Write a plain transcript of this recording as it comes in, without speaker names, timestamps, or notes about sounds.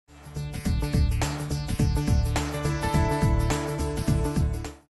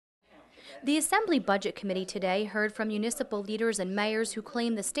The Assembly Budget Committee today heard from municipal leaders and mayors who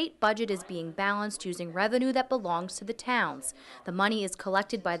claim the state budget is being balanced using revenue that belongs to the towns. The money is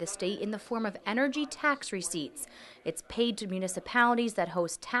collected by the state in the form of energy tax receipts. It's paid to municipalities that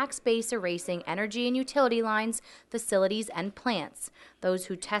host tax base erasing energy and utility lines, facilities, and plants. Those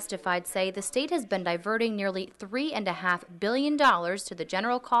who testified say the state has been diverting nearly $3.5 billion to the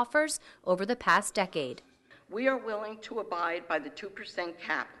general coffers over the past decade. We are willing to abide by the 2%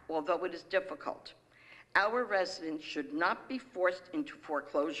 cap, although it is difficult. Our residents should not be forced into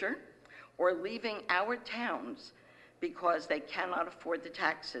foreclosure or leaving our towns because they cannot afford the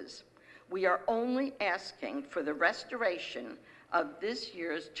taxes. We are only asking for the restoration of this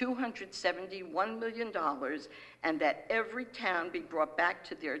year's $271 million and that every town be brought back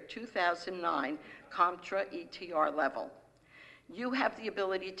to their 2009 Contra ETR level. You have the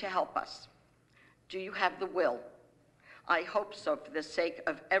ability to help us. Do you have the will? I hope so, for the sake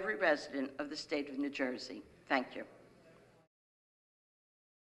of every resident of the state of New Jersey. Thank you.